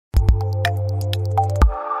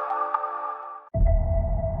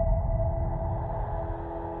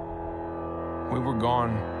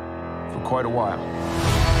gone for quite a while.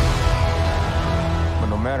 But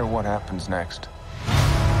no matter what happens next,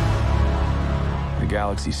 the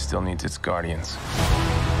galaxy still needs its guardians.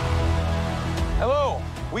 Hello,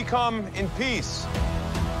 we come in peace.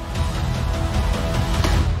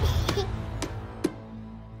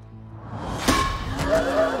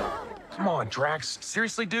 Come on, Drax.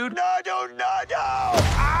 Seriously, dude? No! Ow!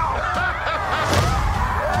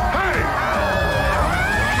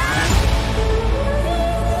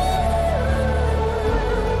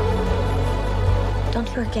 Don't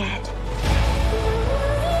forget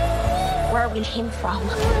where we came from.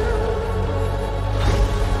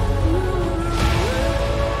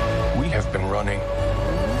 We have been running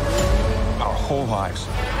our whole lives.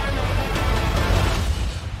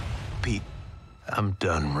 Pete, I'm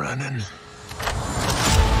done running.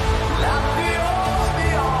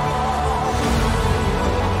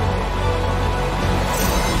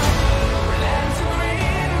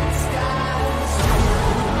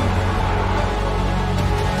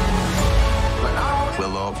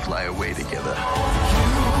 We'll all fly away together.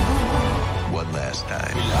 One last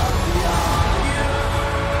time.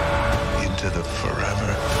 Into the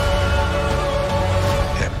forever.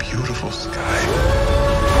 That beautiful sky.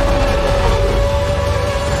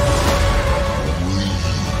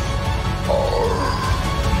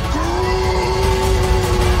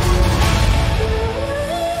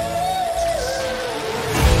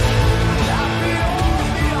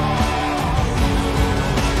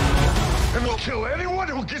 Kill anyone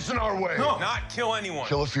who gets in our way. No, not kill anyone.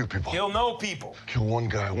 Kill a few people. Kill no people. Kill one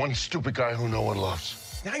guy, one stupid guy who no one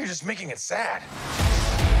loves. Now you're just making it sad.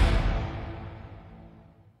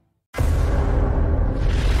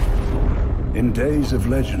 In days of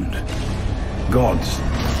legend, gods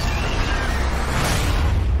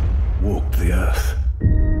walked the earth.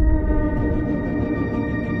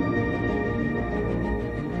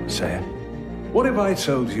 Say it. What if I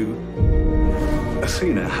told you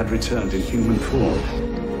Athena had returned in human form?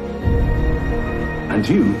 And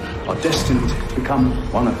you are destined to become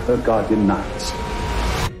one of her guardian knights.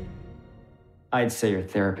 I'd say your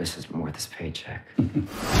therapist isn't worth his paycheck.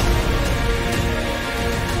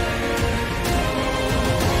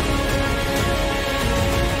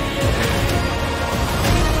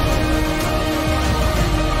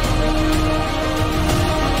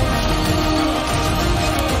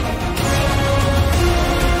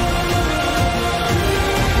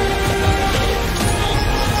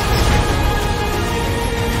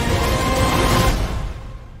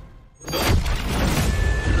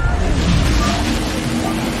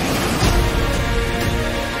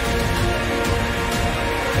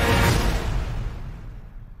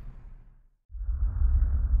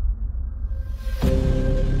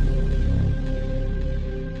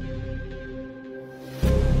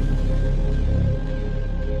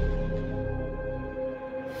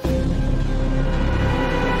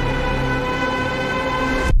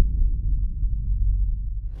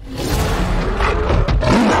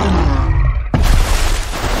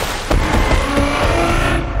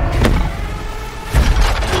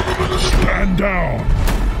 Down.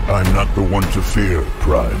 I'm not the one to fear,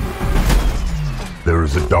 Prime. There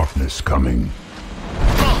is a darkness coming.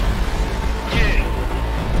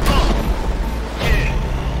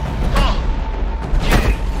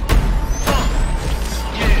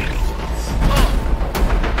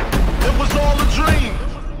 It was all a dream.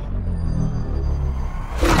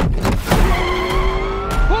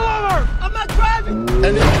 Pull over! I'm not driving!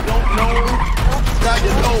 And if you don't know, now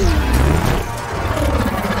you know.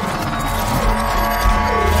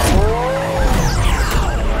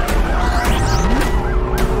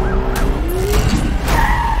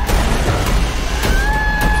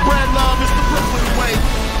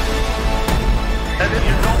 And if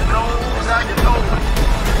you don't know, now you know.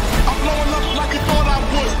 I'm blowing up like you thought I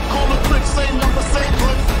would. Call the trick, same number, same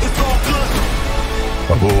hood. It's all good.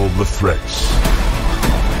 Of all the threats,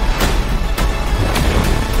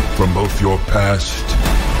 from both your past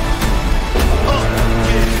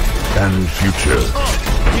and future,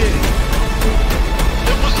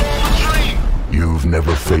 It was all a dream. you've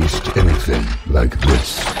never faced anything like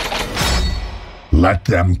this. Let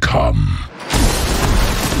them come.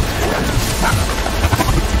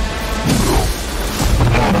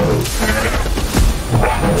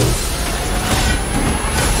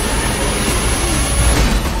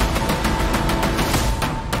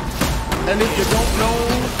 And if you don't know,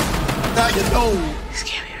 now you know. This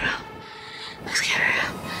can't be real. This can't be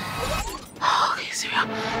real. Oh, okay, it's real.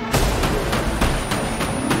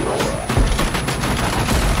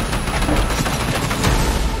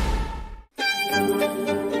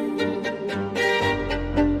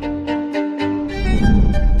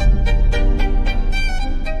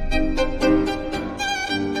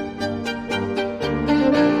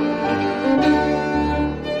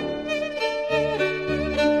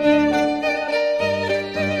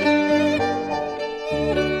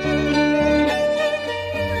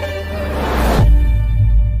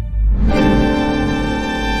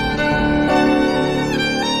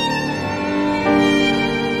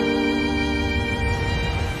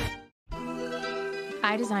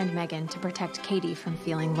 I designed Megan to protect Katie from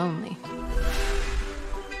feeling lonely.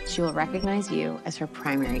 She will recognize you as her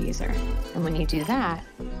primary user. And when you do that,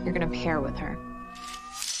 you're gonna pair with her.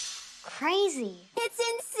 Crazy. It's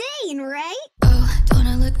insane, right? Oh, don't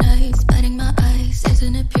I look nice? Biting my eyes,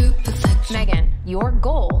 isn't it pure perfection? Megan, your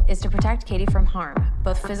goal is to protect Katie from harm,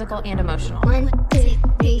 both physical and emotional. 1, 2,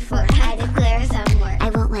 3, 4. I declare some war. I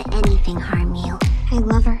won't let anything harm you. I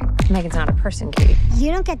love her. Megan's not a person, Katie.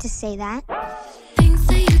 You don't get to say that. Things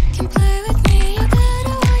that you can play with me, you gotta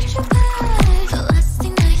watch your back. The last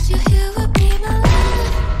thing that you hear would be my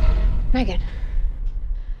love. Megan,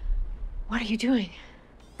 what are you doing?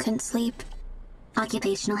 Couldn't sleep.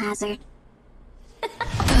 Occupational hazard.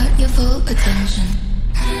 Got your full attention.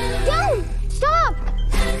 Don't! Stop!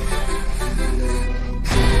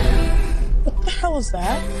 What the hell is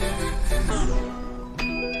that?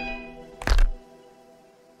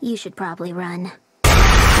 You should probably run.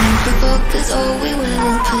 Focus, oh, we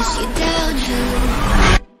will push you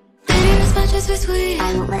downhill. Bitter as much as we're sweet.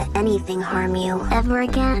 I won't let anything harm you ever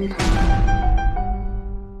again.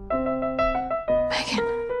 Megan.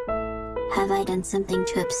 Have I done something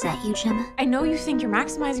to upset you, Gemma? I know you think you're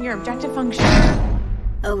maximizing your objective function.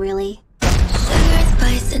 Oh, really? Sugar and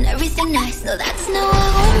spice and everything nice. No, that's not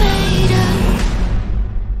what we're made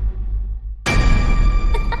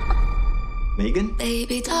of. Megan?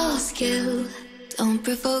 Baby doll skill. Don't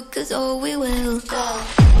provoke us or we will go.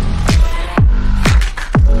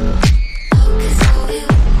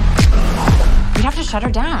 You'd have to shut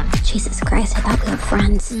her down. Jesus Christ, I thought we were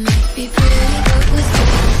friends. Might be pretty, but we're still.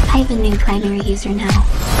 I have a new primary user now.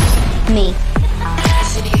 Me.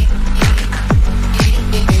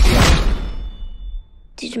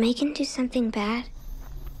 Did Megan do something bad?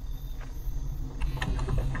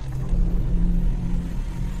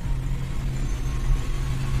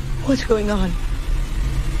 What's going on?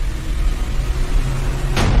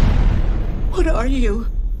 What are you?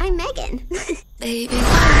 I'm Megan. Baby,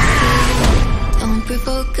 don't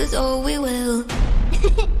provoke us or we will.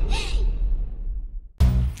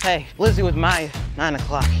 Hey, Lizzie with Maya, 9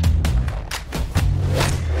 o'clock.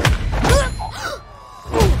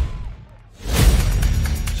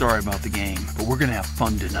 Sorry about the game, but we're gonna have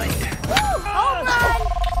fun tonight.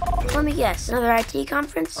 Let me guess, another IT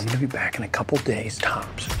conference? I'm gonna be back in a couple days,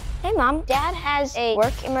 tops. Hey, Mom. Dad has a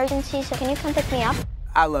work emergency, so can you come pick me up?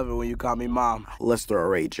 I love it when you call me Mom. Let's throw a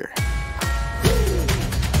rager.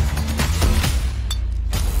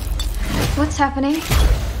 What's happening?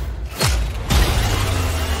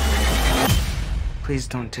 Please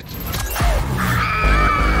don't touch me.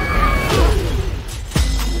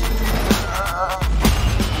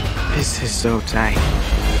 This is so tight.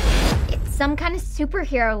 It's some kind of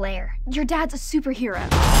superhero lair. Your dad's a superhero.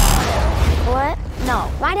 What?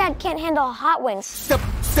 No. My dad can't handle hot wings. Step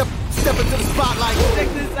into the spotlight. Check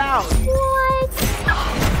this out. What?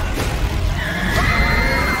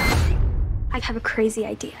 I have a crazy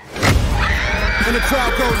idea. And the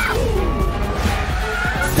crowd goes.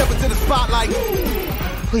 Step into the spotlight.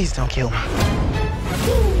 Please don't kill me.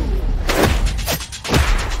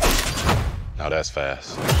 Now that's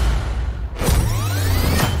fast.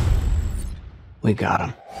 We got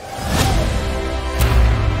him.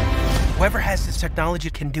 Whoever has this technology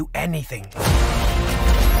can do anything.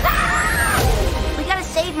 We gotta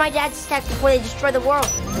save my dad's tech before they destroy the world.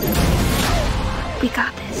 We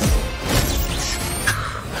got this.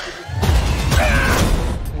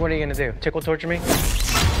 What are you gonna do? Tickle torture me?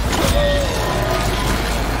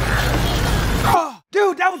 Oh,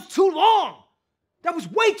 dude, that was too long! That was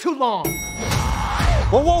way too long!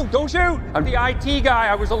 Whoa, whoa, don't shoot! I'm the IT guy.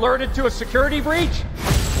 I was alerted to a security breach.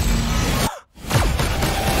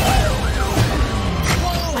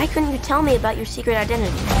 Why couldn't you tell me about your secret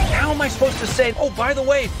identity? How am I supposed to say, oh, by the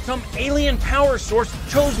way, some alien power source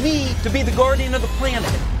chose me to be the guardian of the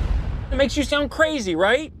planet? It makes you sound crazy,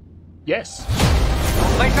 right? Yes.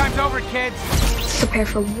 Playtime's over, kids. Prepare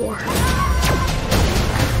for war.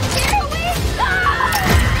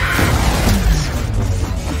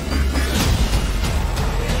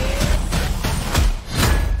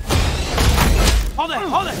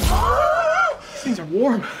 Hold it! These things are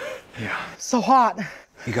warm. Yeah. So hot.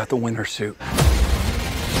 You got the winter suit.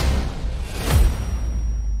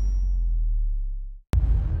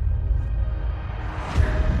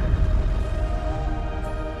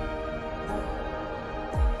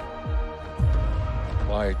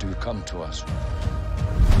 Why do you come to us?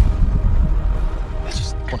 I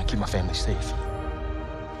just want to keep my family safe.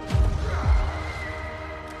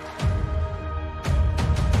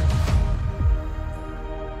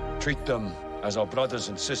 Treat them as our brothers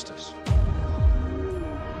and sisters.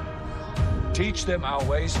 Teach them our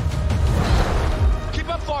ways, Keep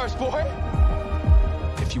up, Forest boy.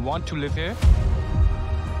 If you want to live here,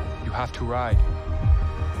 you have to ride.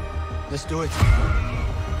 Let's do it.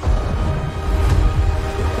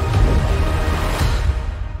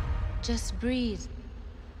 Just breathe.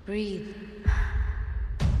 Breathe.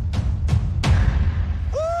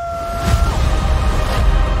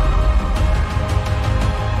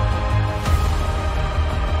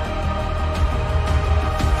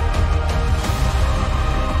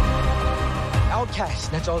 Outcasts,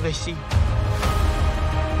 that's all they see.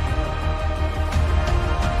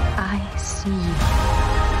 I see you.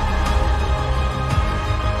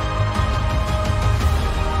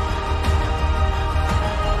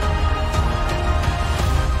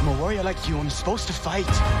 I'm a warrior like you. I'm supposed to fight.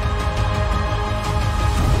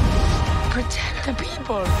 Protect the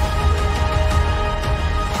people.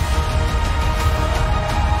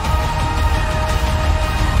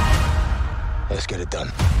 Let's get it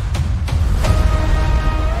done.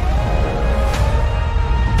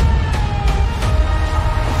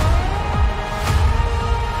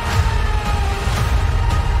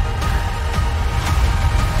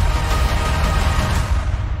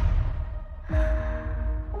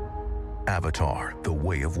 Avatar: The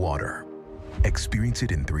Way of Water. Experience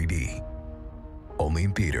it in 3D. Only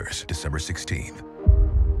in theaters, December 16th.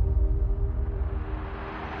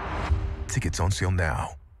 Tickets on sale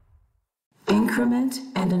now. Increment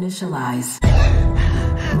and initialize.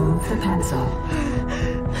 Move the pencil.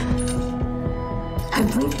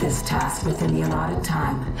 Complete this task within the allotted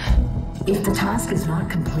time. If the task is not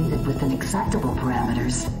completed within acceptable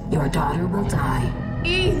parameters, your daughter will die.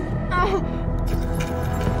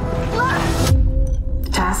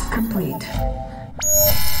 Task complete.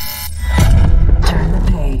 Turn the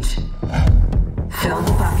page. Fill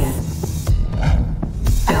the bucket.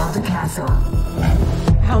 Build a castle.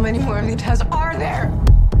 How many more of these tests are there?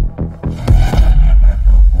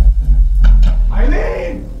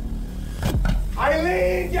 Eileen!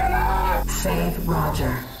 Eileen, get up! Save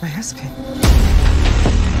Roger. My husband.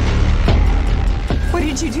 What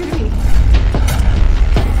did you do to me?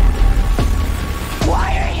 Why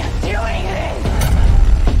are you doing this?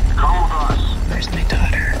 Come with us. Where's my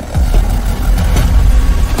daughter?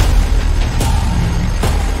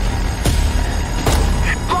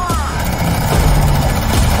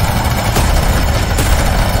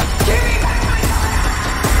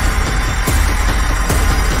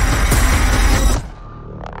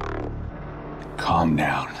 Calm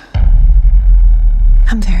down.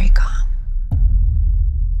 I'm very calm.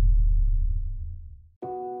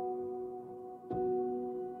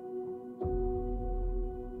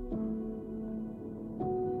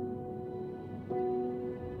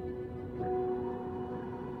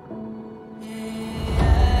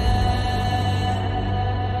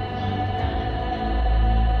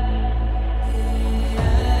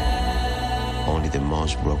 Only the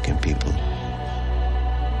most broken people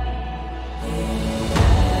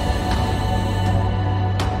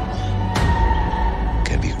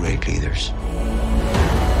can be great leaders.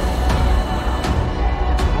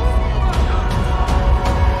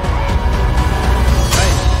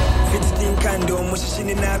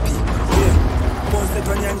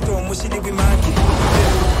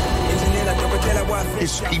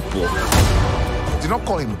 His people did not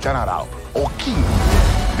call him general or king.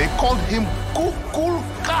 They called him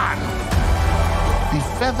Kukulkan, the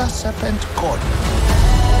feather serpent god.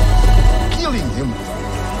 Killing him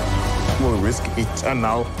will risk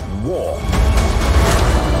eternal war.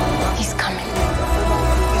 He's coming.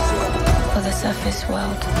 For the surface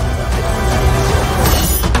world.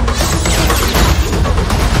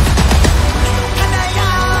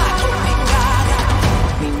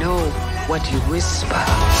 We know what you whisper.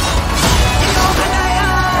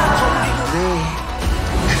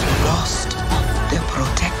 They have lost their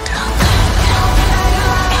protector.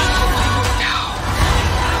 Now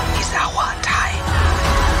is our time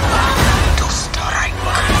to strike.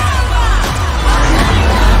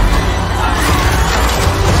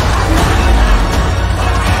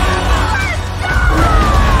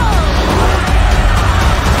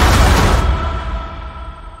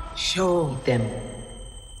 Show them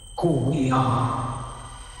who we are.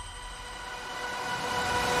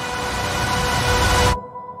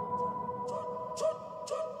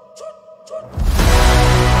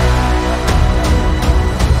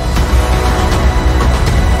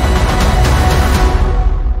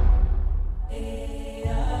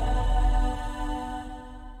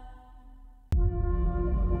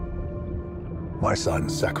 My son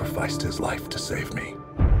sacrificed his life to save me.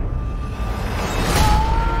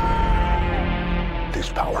 These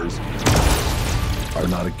powers are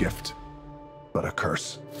not a gift, but a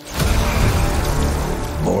curse.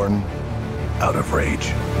 Born out of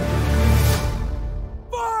rage.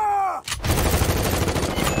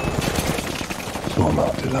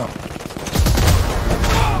 Là.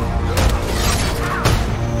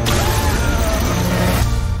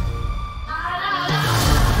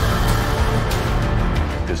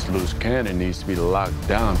 This loose cannon needs to be locked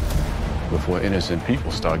down before innocent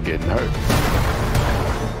people start getting hurt.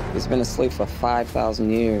 He's been asleep for 5,000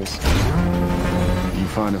 years. You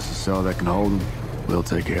find us a cell that can hold him, we'll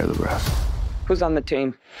take care of the rest. Who's on the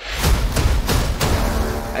team?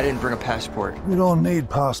 I didn't bring a passport. We don't need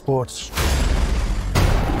passports.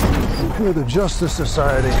 We're the Justice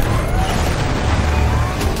Society.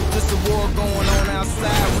 There's a war going on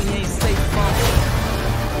outside we ain't safe from.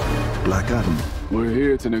 Black Adam. We're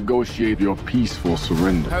here to negotiate your peaceful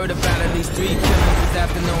surrender. Heard about at least 3 killings this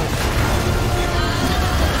afternoon.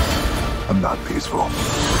 I'm not peaceful.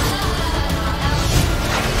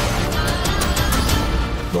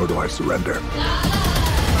 Nor do I surrender.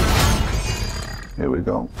 Here we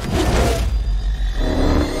go.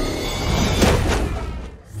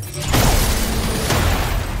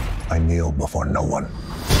 I kneel before no one.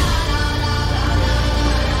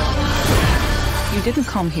 You didn't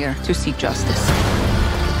come here to seek justice.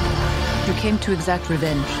 You came to exact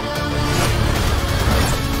revenge. Too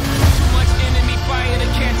much enemy fire to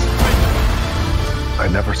catch a break. I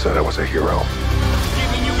never said I was a hero.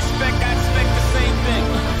 Giving you respect, I expect the same thing.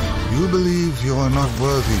 You believe you are not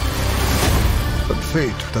worthy, but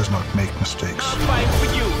fate does not make mistakes. I'll fight for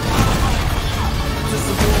you. There's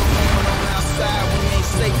a war going on outside we ain't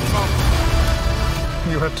safe from.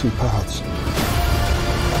 You have two paths.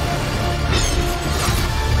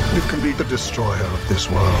 You can be the destroyer of this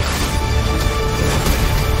world.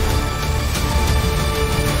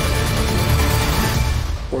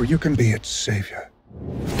 Or you can be its savior.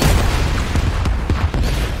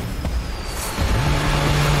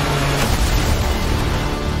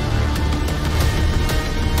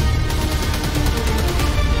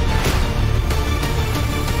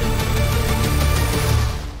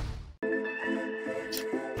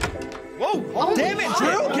 Oh, damn it,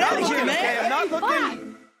 Drew! Get out of here, man! I'm not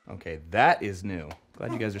looking. Okay, that is new.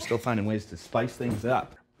 Glad you guys are still finding ways to spice things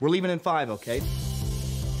up. We're leaving in 5, okay?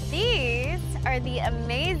 These are the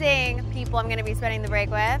amazing people I'm gonna be spending the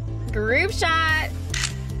break with. Group shot.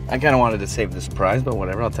 I kind of wanted to save the surprise, but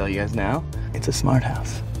whatever, I'll tell you guys now. It's a smart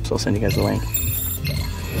house, so I'll send you guys a link.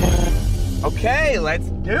 Okay, let's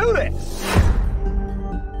do this!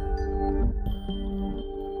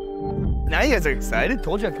 Now you guys are excited.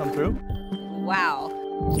 Told you I'd come through. Wow.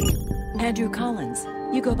 Andrew Collins.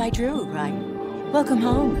 You go by Drew, right? Welcome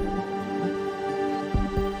home.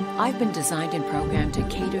 I've been designed and programmed to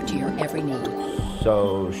cater to your every need.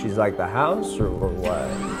 So she's like the house, or what?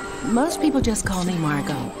 Most people just call me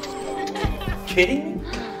Margaux. Kidding?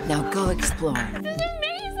 Now go explore.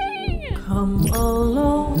 Amazing! Come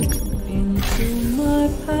along into my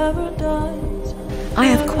paradise. I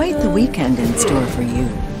have quite the weekend in store for you.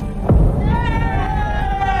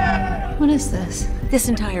 What is this? This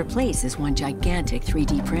entire place is one gigantic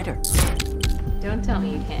 3D printer. Don't tell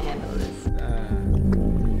me you can't handle this.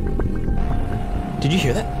 Did you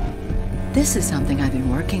hear that? This is something I've been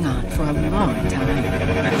working on for a long time.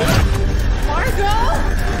 Margaux!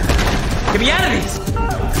 Get me out of these!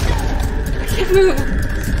 I can't move.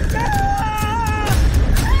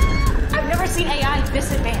 I've never seen AI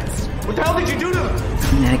this advanced. What the hell did you do to them?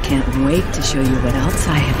 And I can't wait to show you what else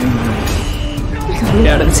I have in mind. Get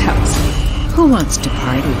out of this house. Who wants to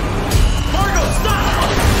party? Margaux, stop!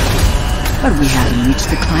 But we haven't reached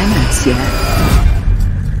the climax yet.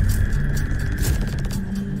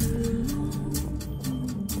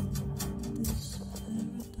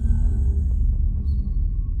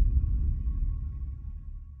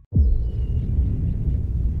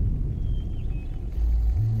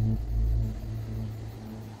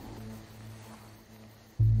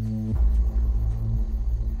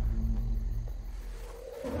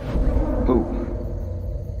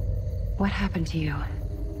 What happened to you?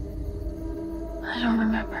 I don't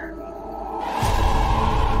remember.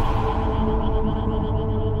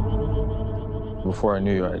 Before I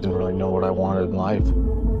knew you, I didn't really know what I wanted in life.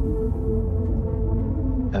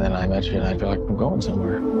 And then I met you, and I feel like I'm going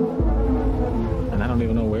somewhere. And I don't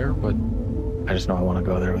even know where, but I just know I want to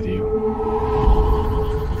go there with you.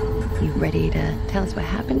 You ready to tell us what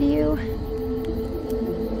happened to you?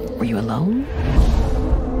 Were you alone?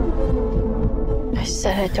 I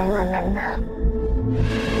said I don't remember.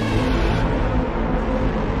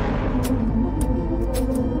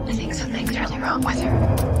 I think something's really wrong with her.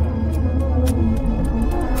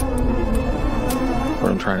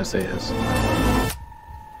 What I'm trying to say is,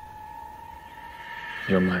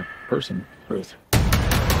 You're my person, Ruth.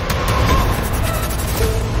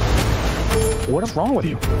 What is wrong with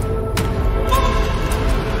you?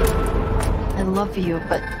 I love you,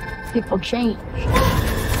 but people change.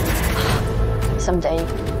 Someday,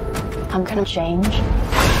 I'm gonna change.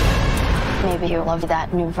 Maybe you'll love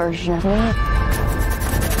that new version of me.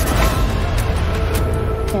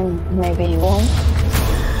 And maybe you won't.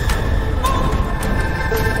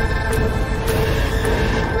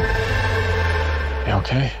 You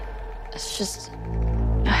okay? It's just,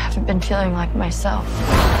 I haven't been feeling like myself.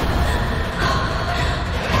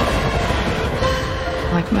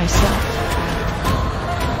 Like myself.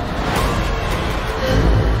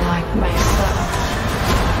 Like myself.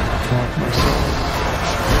 Like myself.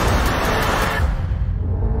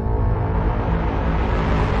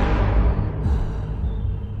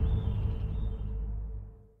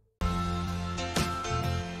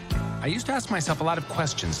 I used to ask myself a lot of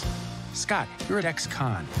questions. Scott, you're at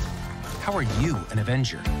ex-con. How are you an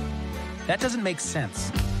Avenger? That doesn't make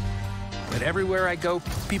sense. But everywhere I go,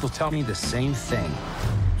 people tell me the same thing.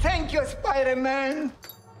 Thank you, Spider-Man.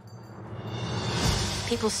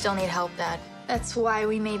 People still need help, Dad. That's why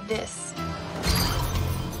we made this.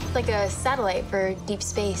 Like a satellite for deep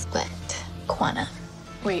space, but quanta.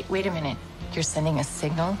 Wait a minute. You're sending a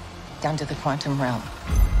signal down to the quantum realm.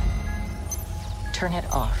 Turn it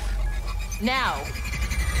off. Now!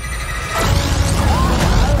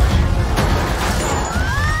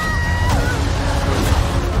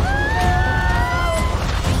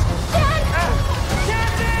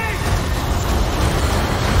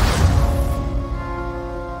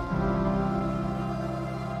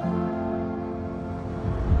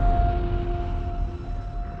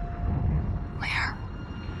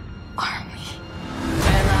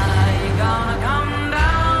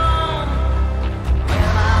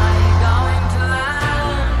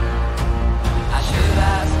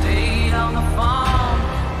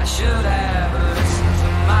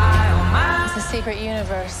 Secret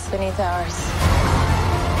universe beneath ours.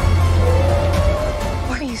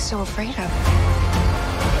 What are you so afraid of?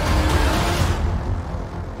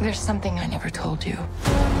 There's something I never told you.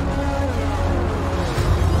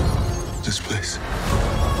 This place.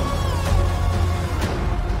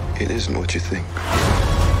 It isn't what you think.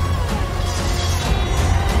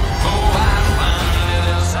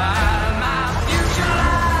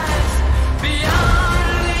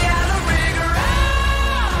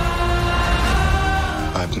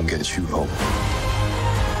 I can get you home.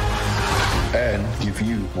 And give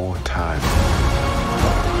you more time.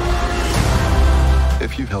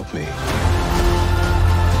 If you help me.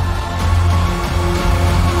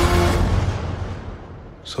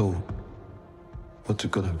 So, what's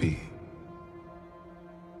it gonna be?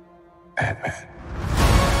 Ant-Man.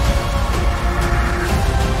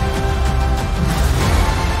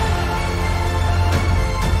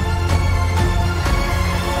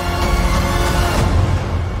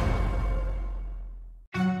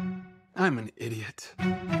 I'm an idiot.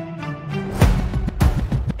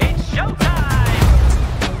 It's showtime!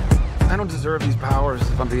 I don't deserve these powers,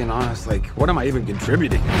 if I'm being honest. Like, what am I even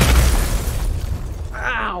contributing?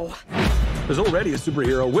 Ow! There's already a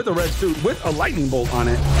superhero with a red suit with a lightning bolt on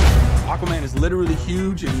it. Aquaman is literally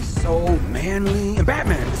huge and he's so manly. And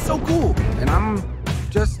Batman is so cool. And I'm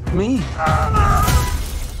just me.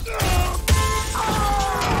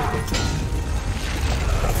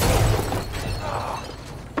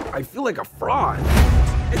 I feel like a fraud.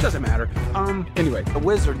 It doesn't matter. Anyway, the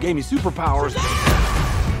wizard gave me superpowers.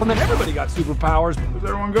 Well, then everybody got superpowers. Where's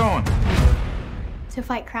everyone going? To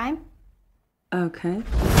fight crime? Okay.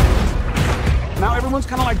 Now everyone's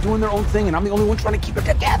kind of like doing their own thing, and I'm the only one trying to keep it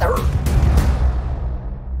together.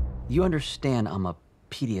 You understand I'm a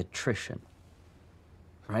pediatrician,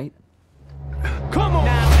 right? Come on!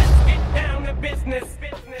 Now let's get down to business.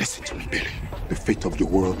 Listen to me, Billy. The fate of the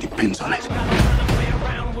world depends on it.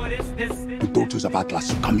 The daughters of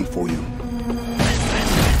Atlas are coming for you.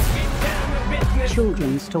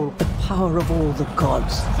 Children stole the power of all the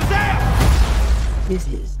gods. This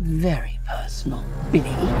is very personal, Billy.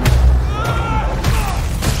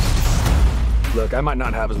 Look, I might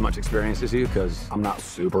not have as much experience as you, because I'm not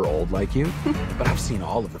super old like you. But I've seen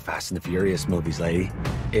all of the Fast and the Furious movies, lady.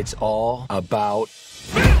 It's all about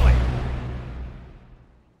family!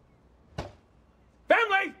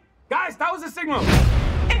 Family! Guys, that was a signal!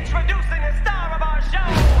 Introducing the star of our show!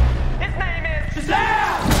 His name is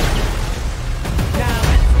Shazam! Now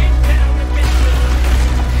let's get down to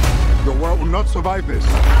business. The world will not survive this. I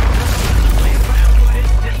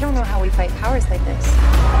don't know how we fight powers like this.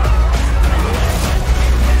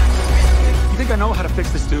 You think I know how to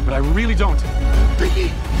fix this dude, but I really don't.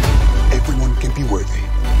 Billy, Everyone can be worthy.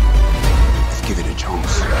 Let's give it a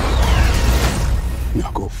chance.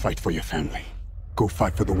 Now go fight for your family. Go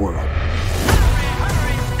fight for the world.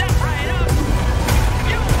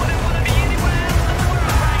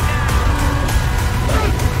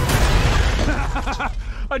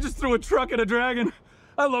 I just threw a truck at a dragon.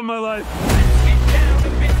 I love my life.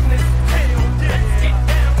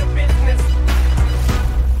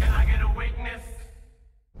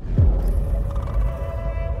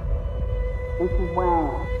 Mrs.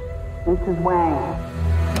 Wang. Mrs.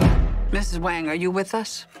 Wang. Mrs. Wang, are you with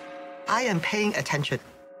us? I am paying attention.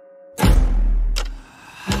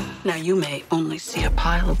 Now, you may only see a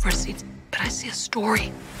pile of receipts, but I see a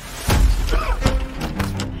story.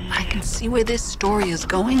 I can see where this story is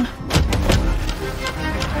going.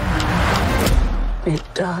 It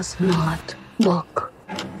does not look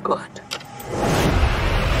good.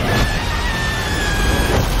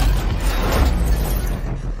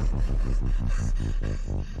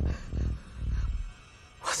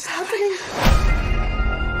 What's happening?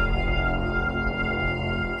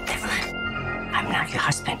 Evelyn, I'm not your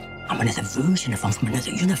husband. I'm another version of him from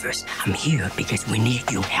another universe. I'm here because we need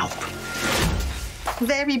your help.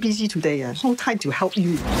 Very busy today. No time to help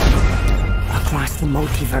you. Across the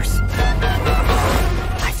multiverse,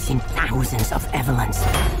 I've seen thousands of Evelyns.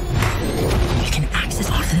 You can access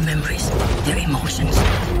all of their memories, their emotions,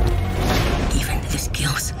 even their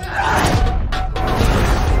skills.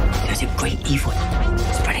 There's a great evil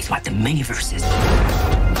spreading throughout the many verses.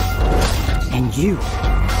 And you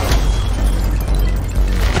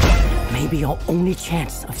may be your only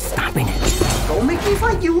chance of stopping it. Don't make me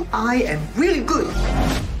fight you. I am really good.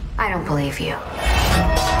 I don't believe you.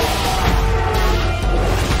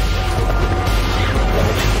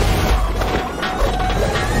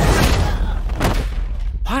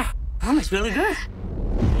 Wow, that was really good.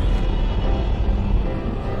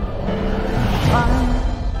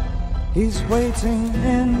 He's waiting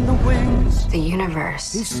in the wings. The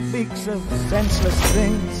universe He speaks of senseless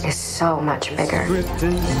things. is so much bigger Script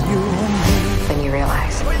is you and me. than you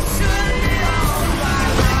realize.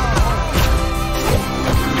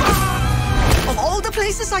 Of all the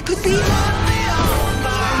places I could be,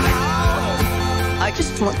 I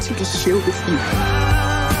just want to be here with you.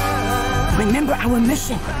 Remember our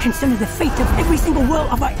mission concerning the fate of every single world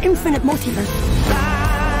of our infinite multiverse.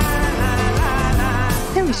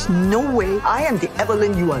 There is no way I am the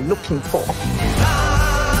Evelyn you are looking for.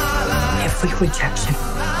 Every rejection,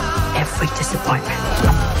 every disappointment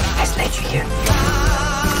has led you here.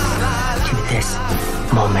 To this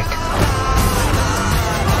moment.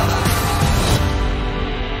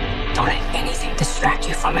 Don't let anything distract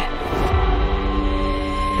you from it.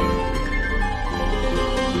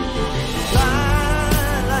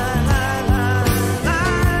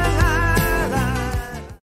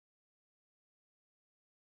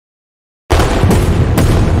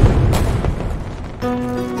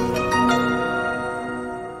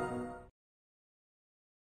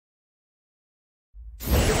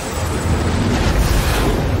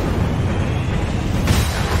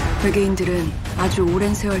 외계인들은 아주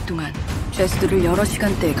오랜 세월 동안 죄수들을 여러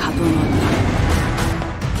시간대에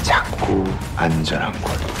가둬놓았다. 작고 안전한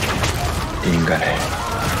곳. 인간의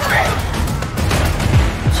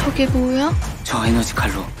저게 뭐야? 저 에너지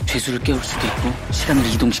칼로 죄수를 깨울 수도 있고 시간을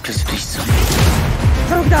이동시킬 수도 있어.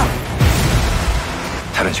 저기다!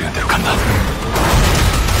 다른 시간대로 간다.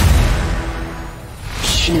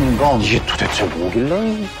 신건 이게 도대체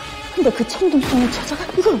뭐길래? 근데 그 청동성을 찾아가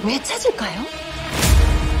이걸 왜 찾을까요?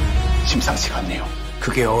 심상치가 않네요.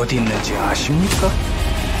 그게 어디 있는지 아십니까?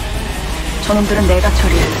 저놈들은 내가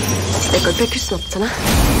처리해. 내 걸 뺏길 순 없잖아.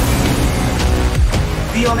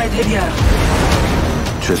 위험에 대비하라.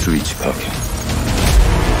 죄수 위치 파악해.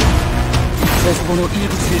 죄수번호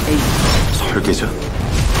 197A. 설계자.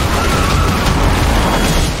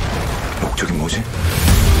 목적이 뭐지?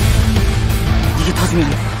 이게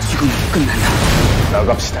터지면 지금 끝난다.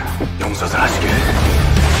 나갑시다. 용서들 하시게.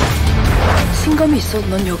 신감이 있어.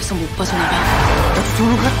 넌 여기서 못 벗어나봐. 나도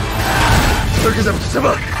저로 가. 설계자부터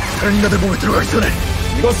잡아. 다른 인간들 몸에 들어가기 전에.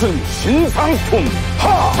 이것은 신상품.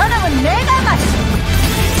 하. 저놈은 내가 마시.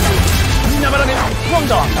 이냐마라는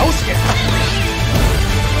후왕자와 나오시게.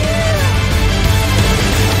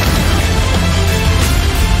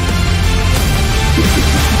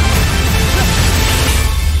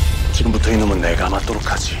 지금부터 이놈은 내가 맞도록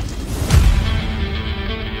하지.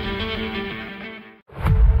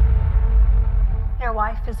 Your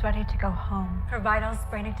wife is ready to go home. Her vitals,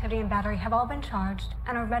 brain activity, and battery have all been charged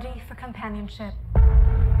and are ready for companionship.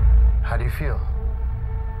 How do you feel?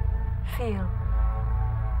 Feel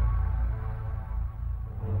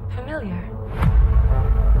familiar.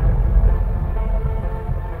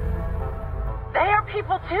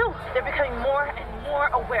 too. They're becoming more and more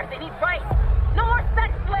aware. They need rights. No more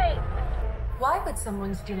sex slaves. Why would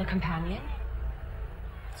someone steal a companion?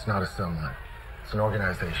 It's not a someone. It's an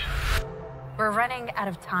organization. We're running out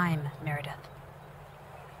of time, Meredith.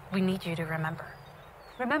 We need you to remember.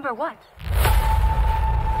 Remember what?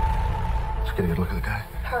 Just get a good look at the guy.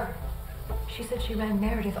 Her. She said she ran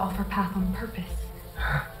Meredith off her path on purpose.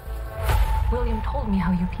 William told me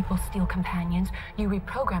how you people steal companions. You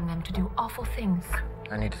reprogram them to do awful things.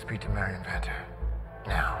 I need to speak to Marion Panther.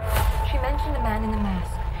 Now. She mentioned the man in the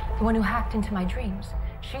mask, the one who hacked into my dreams.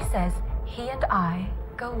 She says he and I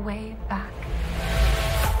go way back.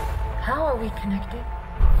 How are we connected?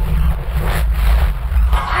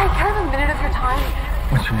 Hi, can I have a minute of your time?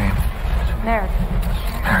 What's your name? Meredith.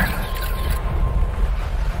 Meredith.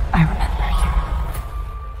 I remember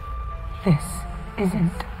you. This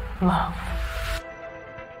isn't love.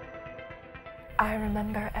 I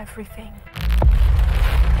remember everything.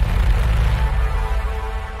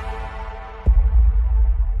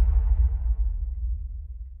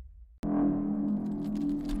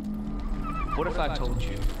 What if I told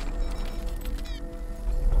you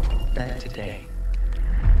that today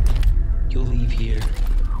you'll leave here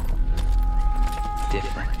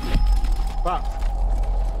different? Pops!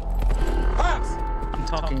 Pops! I'm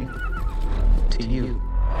talking to you.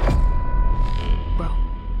 Bro,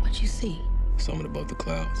 what you see? Something above the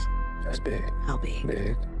clouds. That's big. How big?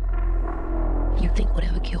 Big. You think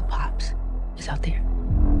whatever killed Pops is out there?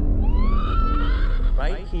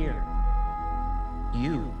 Right here,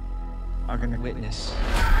 you are going to witness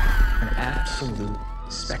an absolute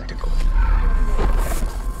spectacle.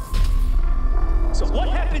 So what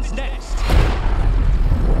happens next?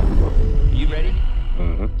 You ready?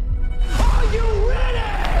 Mm-hmm. Are you ready?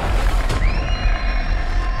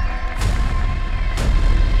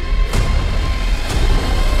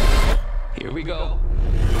 Here we go.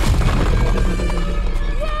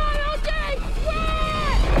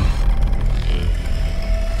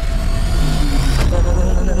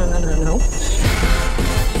 No.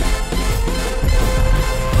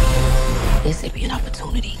 This could be an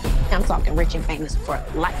opportunity. I'm talking rich and famous for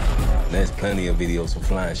life. There's plenty of videos of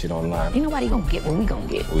flying shit online. Ain't nobody gonna get what we gonna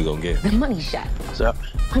get. What we gonna get? The money shot. What's up?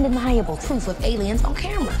 Undeniable proof of aliens on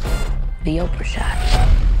camera. The Oprah shot.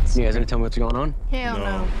 You guys gonna tell me what's going on? Hell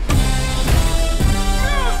no.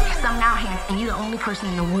 Something out here, and you're the only person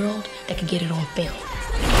in the world that could get it on film.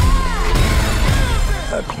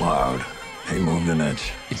 That cloud, he moved an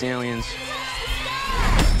inch. These aliens,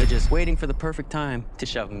 they're just waiting for the perfect time to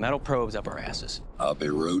shove metal probes up our asses. I'll be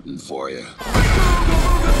rooting for you.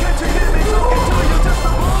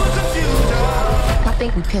 I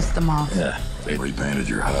think we pissed them off. Yeah, they repainted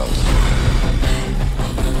your house.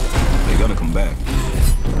 They're gonna come back.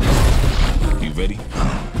 You ready?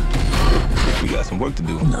 We got some work to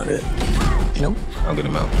do. Not it. Nope. I'll get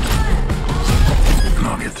him out. And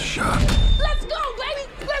I'll get the shot. Let's go, baby!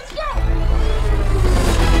 Let's go!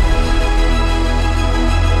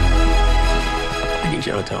 I need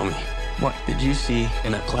you to tell me, what did you see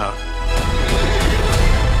in that cloud?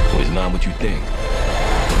 Well, it's not what you think.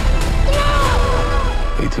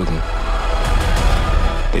 They took him.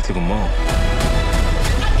 They took him all.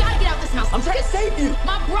 I gotta get out this house. I'm trying to save you.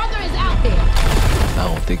 My brother is out there. I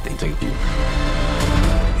don't think they take you.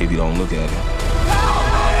 If you don't look at it.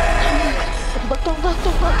 Look, don't look,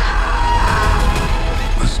 don't look.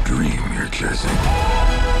 This dream you're chasing,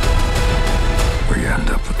 where you end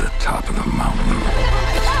up at the top of the mountain,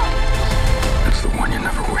 it's the one you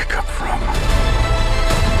never wake up from.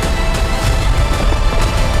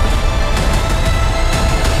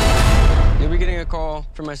 You'll be getting a call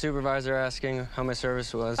from my supervisor asking how my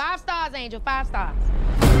service was. 5 stars, Angel, 5 stars.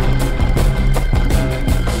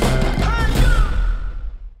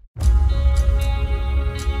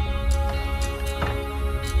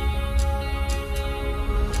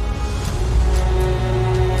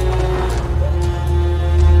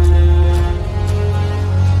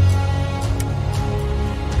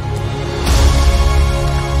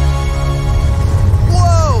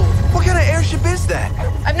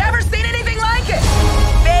 I've never seen anything like it!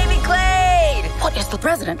 Baby Clade! What is the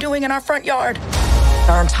president doing in our front yard?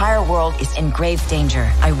 Our entire world is in grave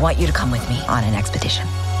danger. I want you to come with me on an expedition.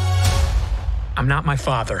 I'm not my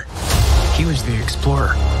father. He was the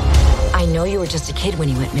explorer. I know you were just a kid when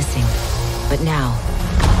he went missing, but now,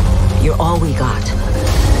 you're all we got.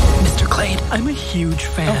 Mr. Clade, I'm a huge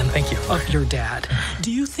fan of your dad.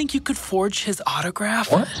 Do you think you could forge his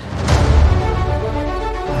autograph? What?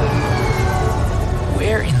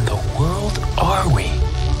 Where in the world are we?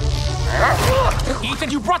 Ethan,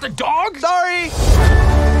 you brought the dog? Sorry!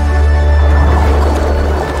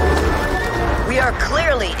 We are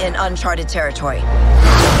clearly in uncharted territory.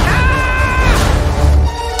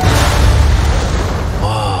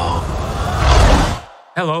 Whoa.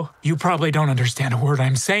 Hello. You probably don't understand a word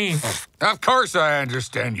I'm saying. Of course I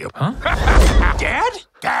understand you. Huh? Dad?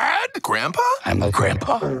 Dad? Grandpa? I'm a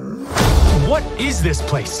grandpa. What is this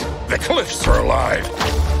place? The cliffs are alive,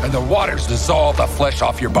 and the waters dissolve the flesh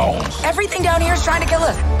off your bones. Everything down here is trying to kill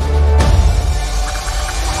us.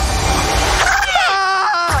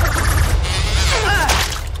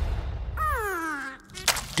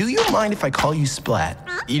 Do you mind if I call you Splat?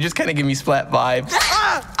 You just kind of give me Splat vibes.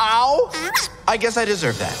 Ow! I guess I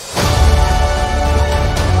deserve that.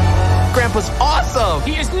 Grandpa's awesome!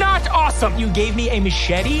 He is not awesome! You gave me a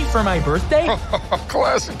machete for my birthday?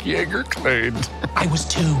 Classic Jägerclade. I was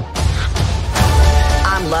 2.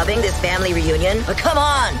 I'm loving this family reunion, but come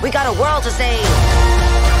on, we got a world to save.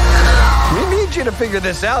 We need you to figure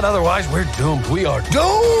this out, otherwise we're doomed. We are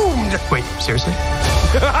doomed! Wait, seriously?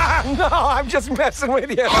 No, I'm just messing with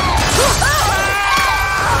you.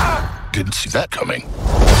 Didn't see that coming.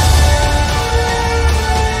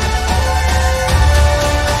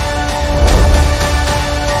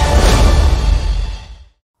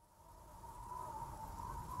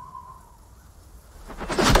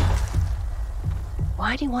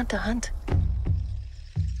 Why do you want to hunt?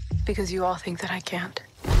 Because you all think that I can't.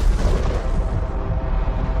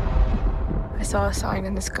 I saw a sign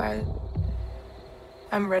in the sky.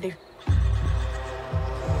 I'm ready.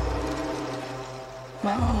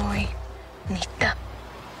 Muy bonita.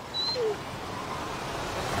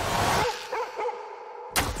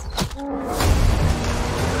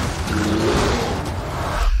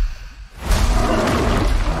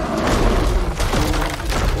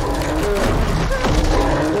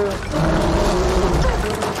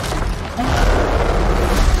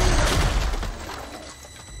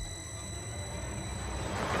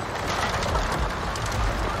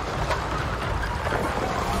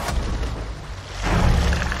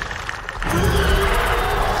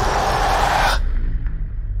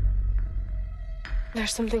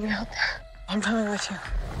 There's something out there. I'm coming with you.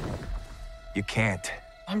 You can't.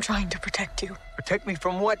 I'm trying to protect you. Protect me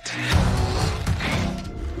from what?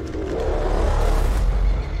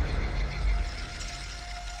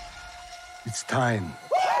 It's time.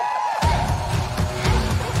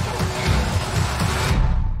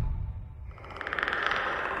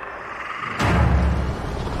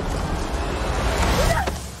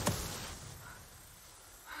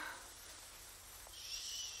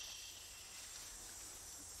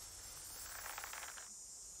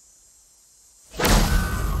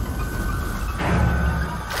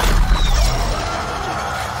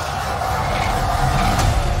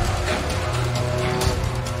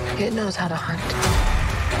 It knows how to hunt.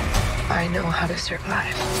 I know how to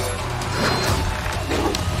survive.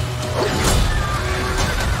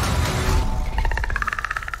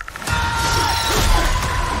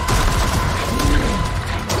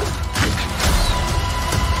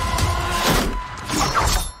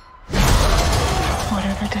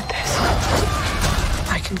 Whatever did this,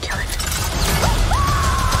 I can kill it.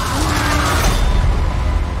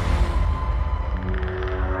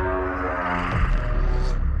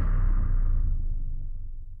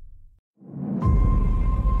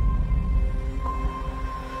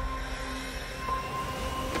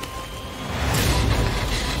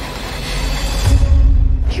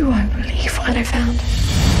 You won't believe what I found.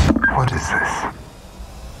 What is this?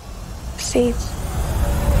 Seeds.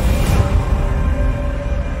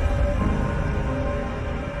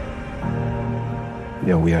 You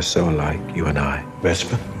know, we are so alike, you and I,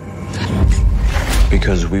 Vesper.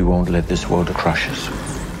 Because we won't let this world crush us.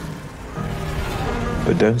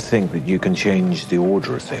 But don't think that you can change the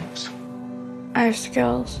order of things. I have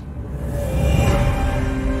skills.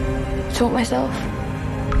 Taught myself.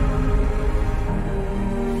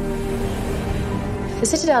 The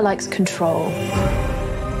Citadel likes control.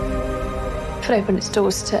 If it opened its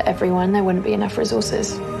doors to everyone, there wouldn't be enough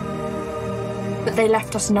resources. But they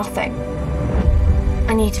left us nothing.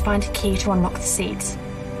 I need to find a key to unlock the seeds.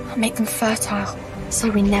 I'll make them fertile, so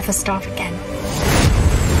we never starve again.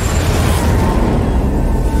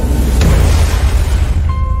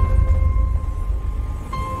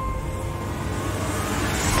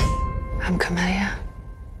 I'm Camellia.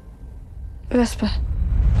 Vesper.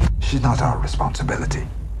 She's not our responsibility.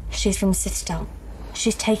 She's from the Citadel.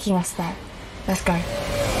 She's taking us there. Let's go.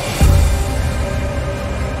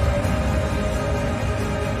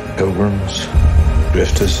 Pilgrims,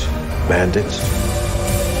 drifters, bandits.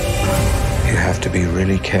 You have to be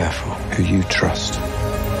really careful who you trust.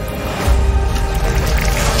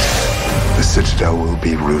 The Citadel will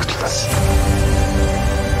be ruthless.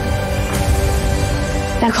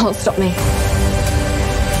 That can't stop me.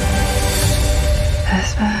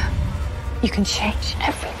 Vesper, you can change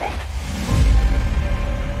everything.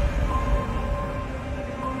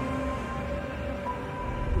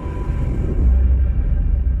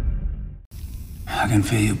 I can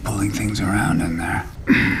feel you pulling things around in there.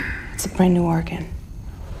 It's a brand new organ.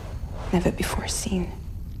 Never before seen.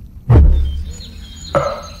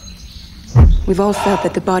 We've all felt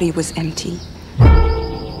that the body was empty.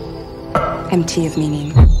 Empty of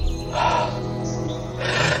meaning.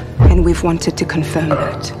 And we've wanted to confirm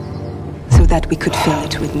that, so that we could fill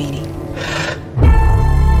it with meaning.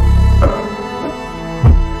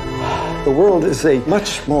 The world is a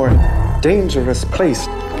much more dangerous place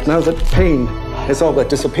now that pain has all but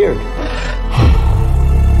disappeared.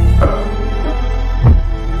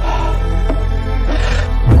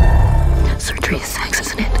 Surgery is sex,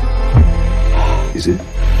 isn't it? Is it?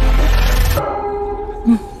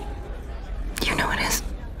 You know it is.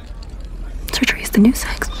 Surgery is the new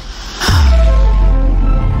sex.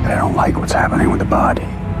 I don't like what's happening with the body.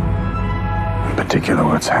 In particular,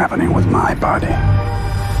 what's happening with my body.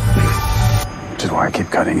 Which is why I keep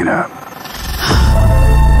cutting it up.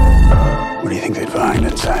 What do you think they'd find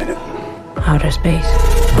inside it? Outer space.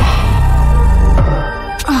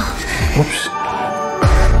 Whoops.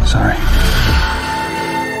 Sorry.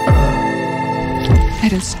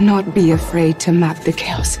 Let us not be afraid to map the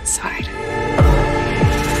chaos inside.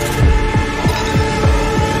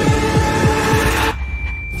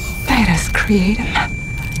 Let us create a map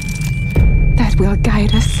that will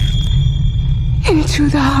guide us into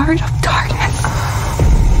the heart of darkness.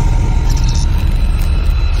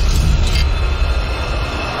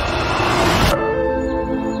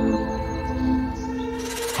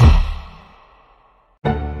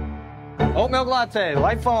 Oat milk latte,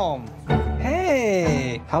 light foam.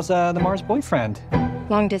 Hey, how's the Mars boyfriend?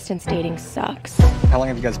 Long distance dating sucks. How long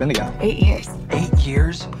have you guys been together? 8 years. 8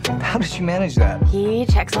 years? How did you manage that? He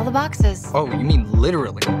checks all the boxes. Oh, you mean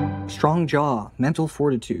literally? Strong jaw, mental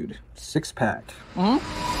fortitude, six-pack. We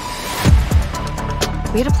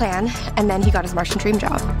had a plan, and then he got his Martian dream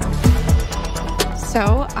job.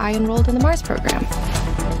 So I enrolled in the Mars program.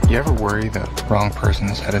 You ever worry the wrong person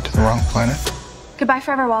is headed to the wrong planet? Goodbye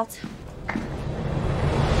forever, Walt.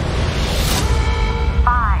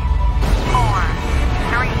 5, 4,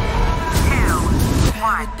 3, 2,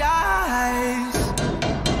 1.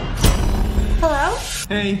 Hello?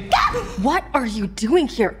 Hey. What are you doing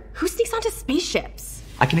here? Who sneaks onto spaceships?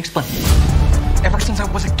 I can explain. Ever since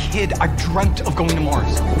I was a kid, I've dreamt of going to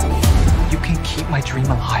Mars. You can keep my dream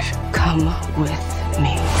alive. Come with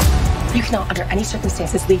me. You cannot, under any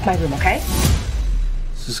circumstances, leave my room, okay?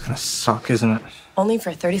 This is gonna suck, isn't it? Only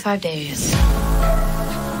for 35 days.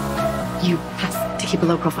 You have to keep a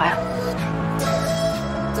low profile.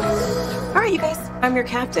 All right, you guys. I'm your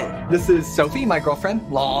captain. This is Sophie, my girlfriend.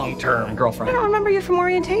 Long-term girlfriend. I don't remember you from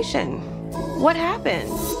orientation. What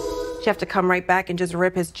happened? Did you have to come right back and just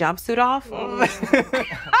rip his jumpsuit off?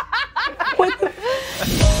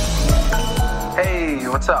 Hey,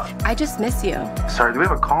 what's up? I just miss you. Sorry, do we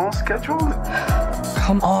have a call scheduled?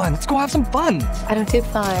 Come on, let's go have some fun. I don't do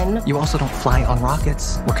fun. You also don't fly on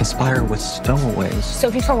rockets or conspire with stowaways.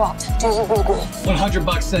 Sophie for Walt.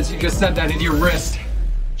 $100 since you just sent that into your wrist.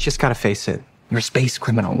 Just gotta face it. You're a space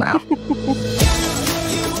criminal now.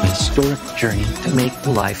 An historic journey to make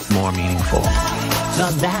life more meaningful. Now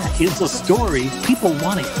that is a story people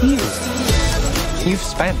want to hear. You've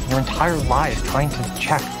spent your entire life trying to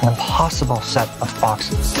check an impossible set of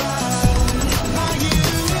boxes.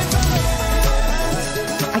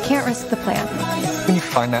 I can't risk the plan. When you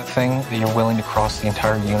find that thing that you're willing to cross the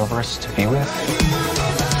entire universe to be with,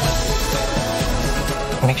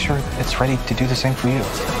 make sure it's ready to do the same for you.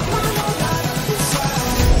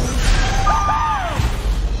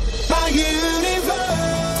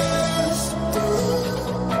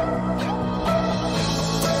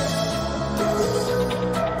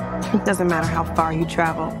 It doesn't matter how far you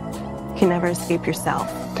travel. You can never escape yourself.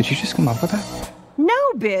 Did you just come up with that? No,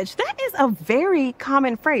 bitch. That is a very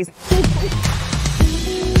common phrase.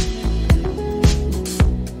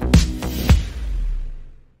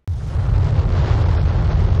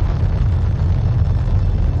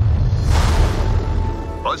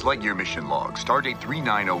 Buzz Lightyear mission log, stardate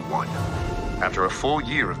 3901. After a full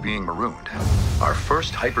year of being marooned, our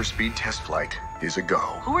first hyperspeed test flight is a go.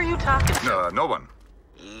 Who are you talking to? No one.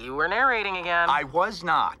 You were narrating again. I was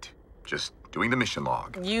not. Just doing the mission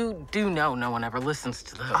log. You do know no one ever listens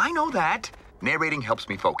to those. I know that. Narrating helps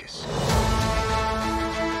me focus.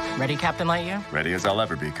 Ready, Captain Lightyear? Ready as I'll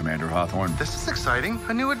ever be, Commander Hawthorne. This is exciting.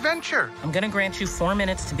 A new adventure. I'm gonna grant you 4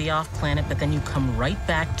 minutes to be off planet, but then you come right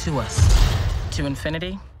back to us. To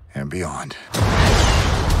infinity and beyond.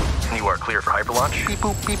 You are clear for hyperlaunch. Beep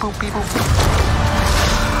boop, beep boop, beep boop.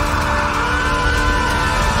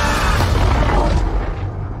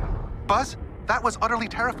 Buzz, that was utterly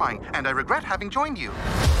terrifying, and I regret having joined you.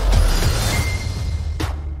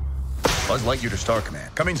 Buzz Lightyear to Star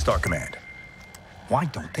Command. Come in, Star Command. Why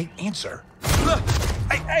don't they answer?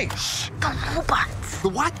 Hey! Shh! The robots. The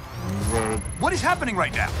what? What is happening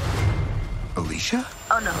right now? Alicia?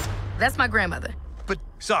 Oh no, that's my grandmother. But,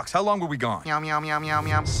 Socks, how long were we gone? Meow, meow, meow, meow,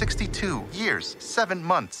 meow. 62 years, 7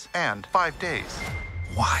 months, and 5 days.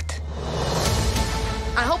 What?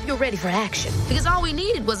 I hope you're ready for action, because all we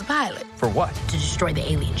needed was a pilot. For what? To destroy the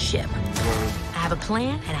alien ship. I have a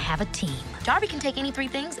plan, and I have a team. Darby can take any 3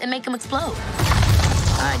 things and make them explode.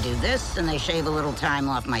 I do this, and they shave a little time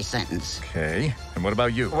off my sentence. Okay. And what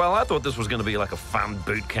about you? Well, I thought this was going to be like a fun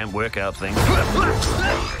boot camp workout thing.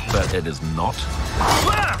 But it is not.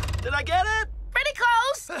 Did I get it? Pretty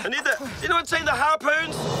close. I need the... Anyone seen the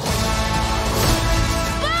harpoons?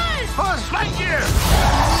 Buzz Lightyear!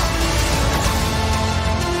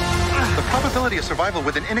 The probability of survival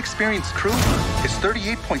with an inexperienced crew is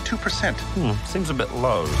 38.2%. Seems a bit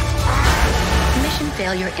low. Mission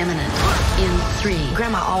failure imminent. In 3.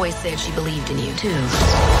 Grandma always said she believed in you. 2. 1.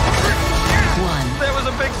 There was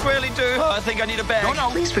a big swirly too. Oh, I think I need a bag. No.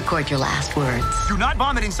 Please record your last words. Do not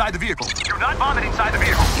vomit inside the vehicle. Do not vomit inside the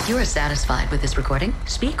vehicle. If you are satisfied with this recording,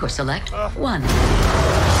 speak or select 1.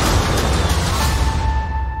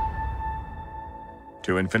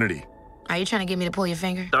 To infinity. Are you trying to get me to pull your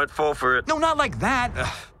finger? Don't fall for it. No, not like that.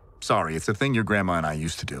 Sorry, it's a thing your grandma and I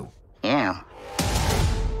used to do. Yeah.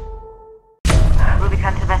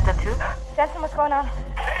 Rubikon to Vesper 2. Jensen, what's going on?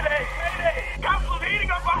 Mayday! Mayday! Council's heating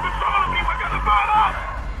up on control of me! We're gonna burn up!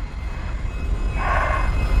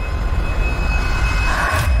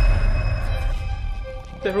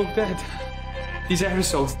 They're all dead. These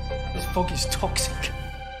aerosols, this fog is toxic.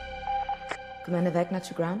 Commander Wagner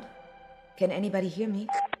to ground. Can anybody hear me?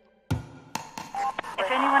 If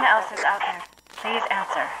anyone else is out there, please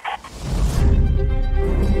answer.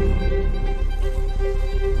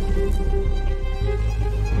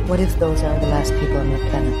 What if those are the last people on the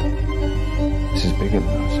planet? This is bigger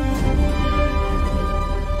than us.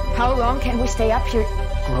 How long can we stay up here?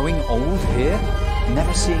 Growing old here?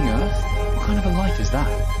 Never seeing Earth? What kind of a life is that?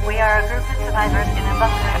 We are a group of survivors in a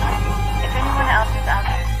bunker. If anyone else is out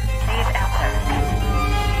there, please answer.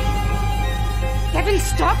 Kevin,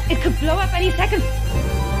 stop! It could blow up any second.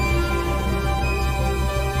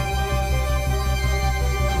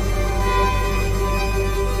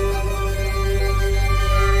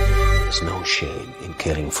 There's no shame in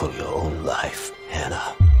caring for your own life,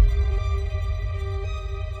 Hannah.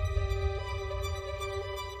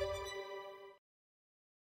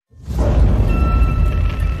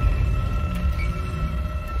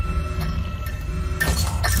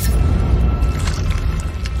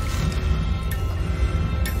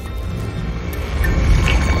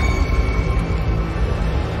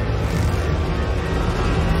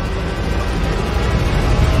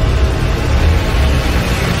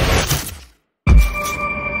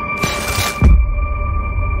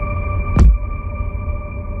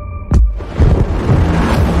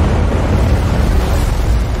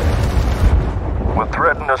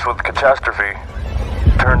 Us with catastrophe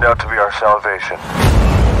turned out to be our salvation.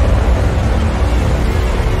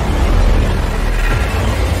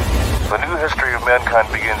 The new history of mankind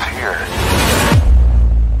begins here,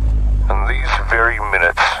 in these very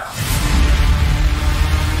minutes.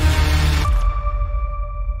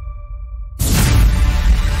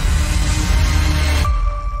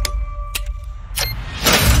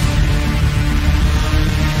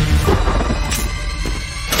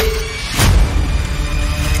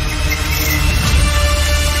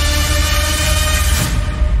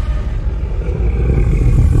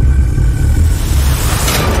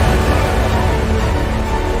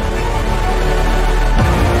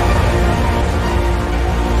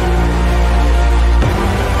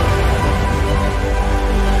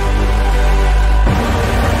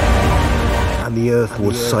 The earth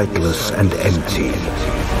was sightless and empty,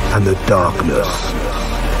 and the darkness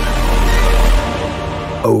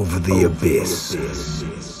over the abyss.